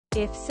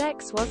If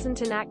sex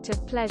wasn't an act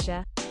of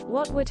pleasure,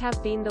 what would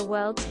have been the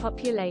world's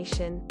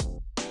population?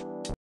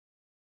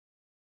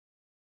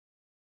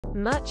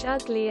 Much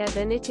uglier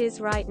than it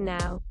is right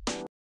now.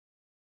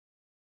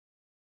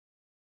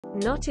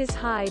 Not as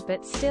high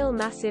but still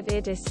massive.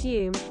 I'd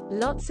assume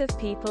lots of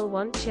people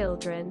want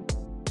children.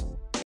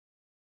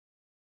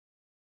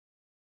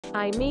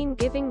 I mean,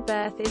 giving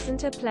birth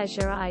isn't a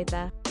pleasure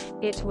either.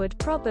 It would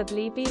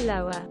probably be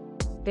lower.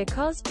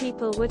 Because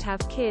people would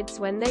have kids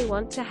when they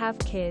want to have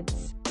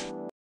kids.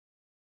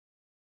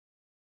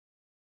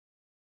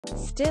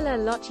 Still a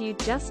lot. You'd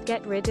just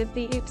get rid of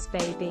the oops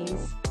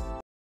babies.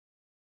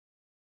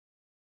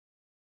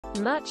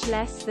 Much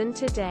less than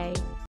today.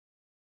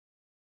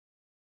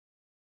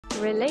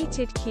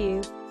 Related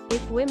Q.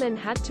 If women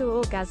had to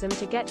orgasm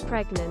to get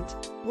pregnant,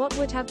 what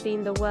would have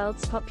been the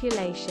world's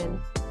population?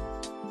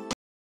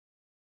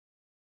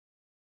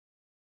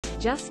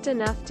 Just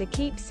enough to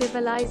keep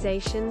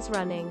civilizations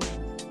running.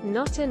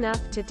 Not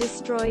enough to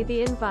destroy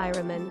the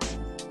environment.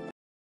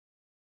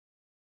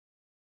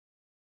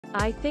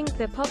 I think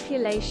the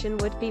population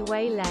would be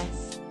way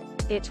less.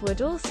 It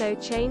would also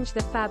change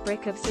the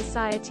fabric of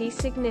society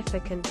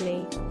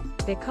significantly.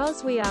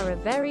 Because we are a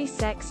very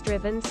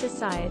sex-driven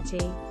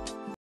society.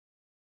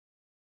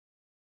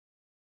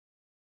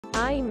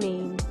 I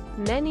mean,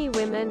 many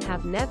women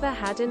have never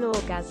had an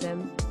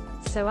orgasm.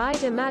 So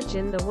I'd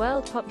imagine the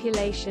world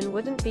population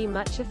wouldn't be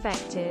much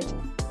affected.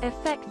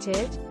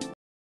 Affected?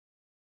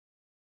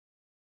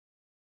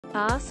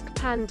 Ask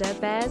Panda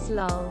Bears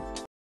lol.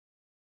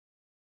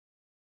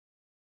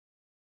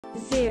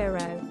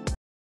 0.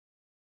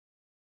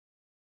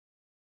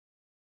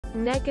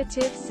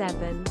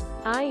 -7.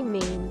 I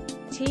mean,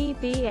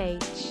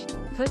 TBH.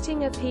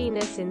 Putting a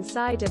penis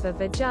inside of a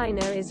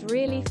vagina is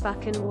really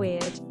fucking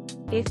weird.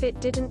 If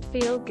it didn't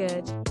feel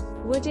good,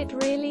 would it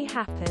really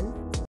happen?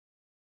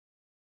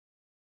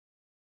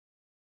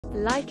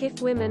 Like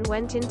if women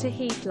went into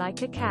heat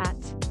like a cat?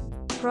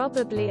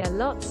 Probably a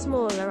lot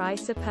smaller, I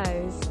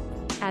suppose.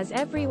 As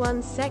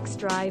everyone's sex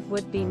drive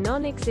would be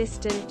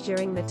non-existent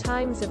during the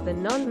times of the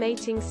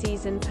non-mating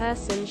season.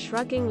 Person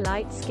shrugging,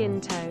 light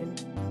skin tone.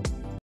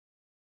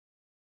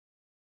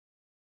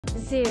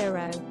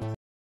 0.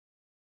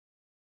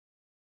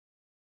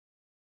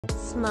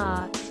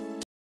 Smart.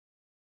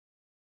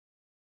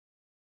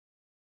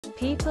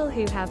 People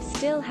who have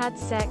still had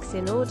sex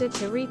in order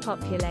to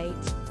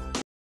repopulate.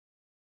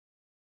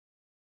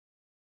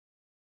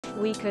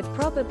 We could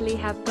probably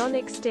have gone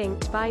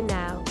extinct by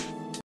now.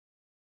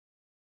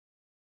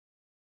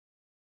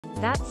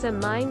 That's a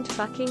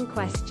mind-fucking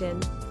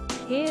question.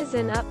 Here's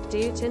an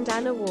update and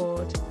an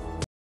award.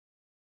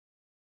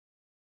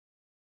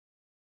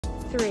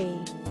 3.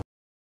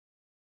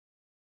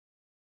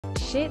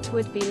 Shit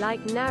would be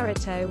like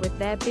Naruto with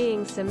there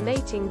being some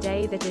mating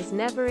day that is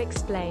never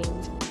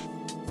explained.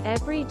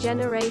 Every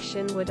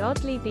generation would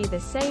oddly be the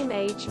same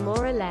age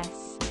more or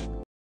less.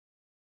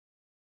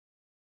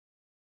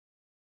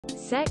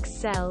 Sex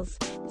sells,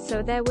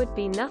 so there would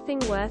be nothing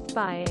worth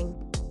buying.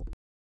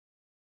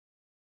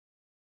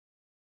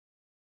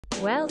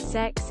 Well,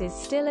 sex is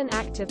still an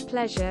act of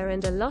pleasure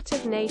and a lot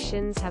of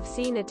nations have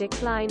seen a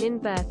decline in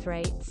birth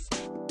rates.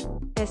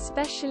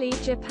 Especially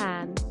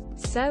Japan.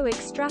 So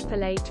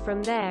extrapolate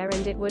from there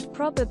and it would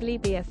probably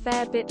be a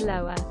fair bit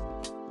lower.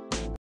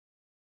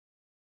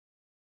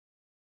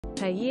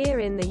 Per year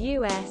in the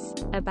US,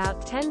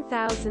 about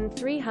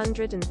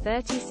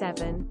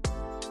 10,337.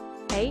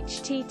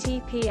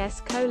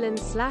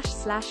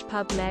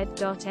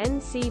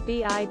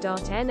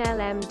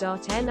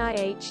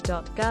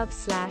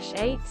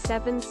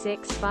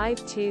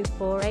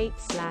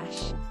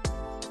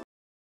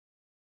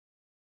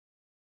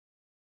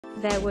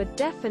 There would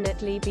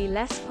definitely be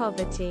less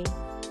poverty.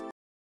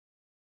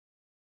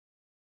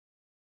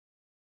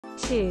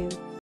 2.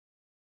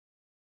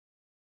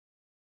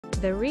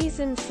 The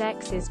reason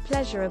sex is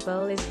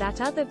pleasurable is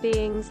that other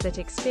beings that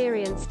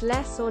experienced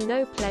less or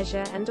no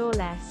pleasure and or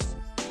less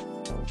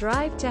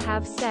drive to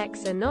have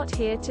sex are not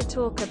here to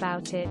talk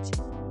about it.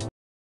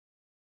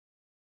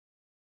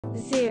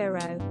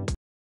 0.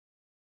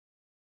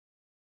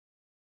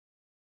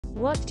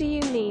 What do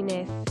you mean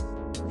if?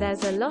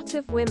 There's a lot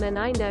of women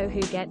I know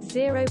who get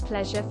zero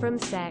pleasure from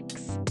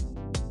sex.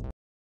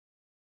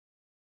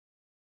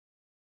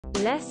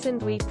 Less,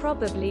 and we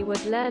probably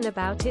would learn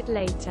about it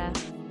later.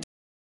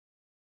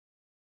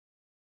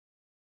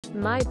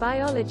 My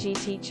biology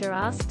teacher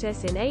asked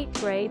us in 8th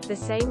grade the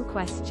same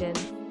question.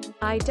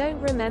 I don't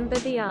remember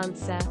the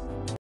answer.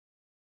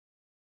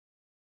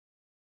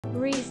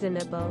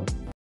 Reasonable.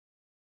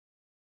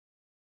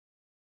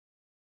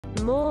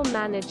 More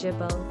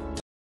manageable.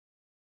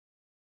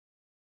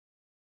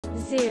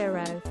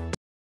 0.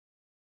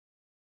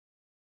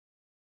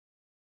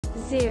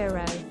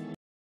 0.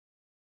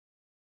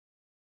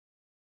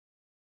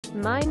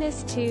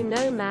 -2.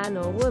 No man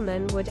or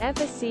woman would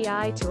ever see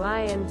eye to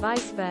eye and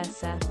vice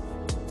versa.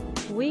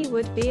 We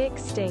would be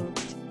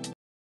extinct.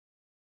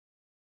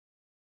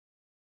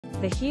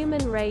 The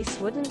human race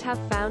wouldn't have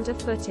found a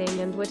footing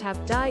and would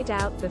have died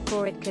out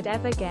before it could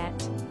ever get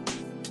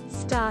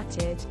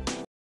started.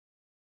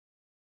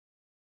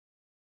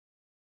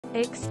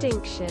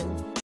 Extinction.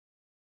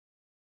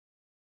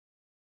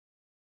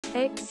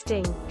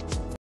 Extinct.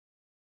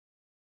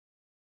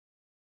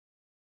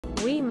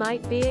 We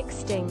might be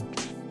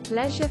extinct.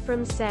 Pleasure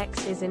from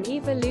sex is an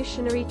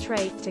evolutionary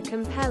trait to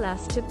compel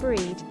us to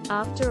breed,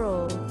 after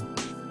all.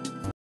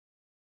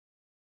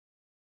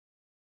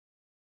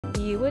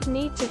 You would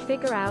need to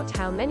figure out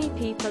how many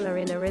people are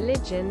in a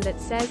religion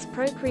that says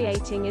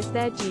procreating is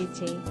their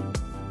duty.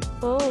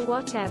 Or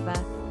whatever.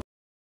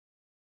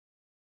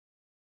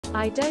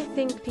 I don't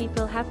think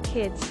people have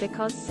kids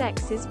because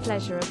sex is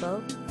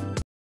pleasurable.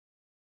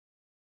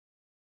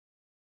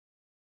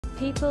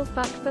 People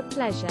fuck for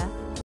pleasure.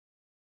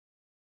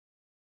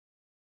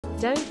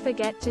 Don't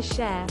forget to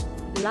share,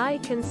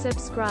 like and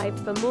subscribe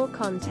for more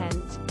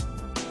content.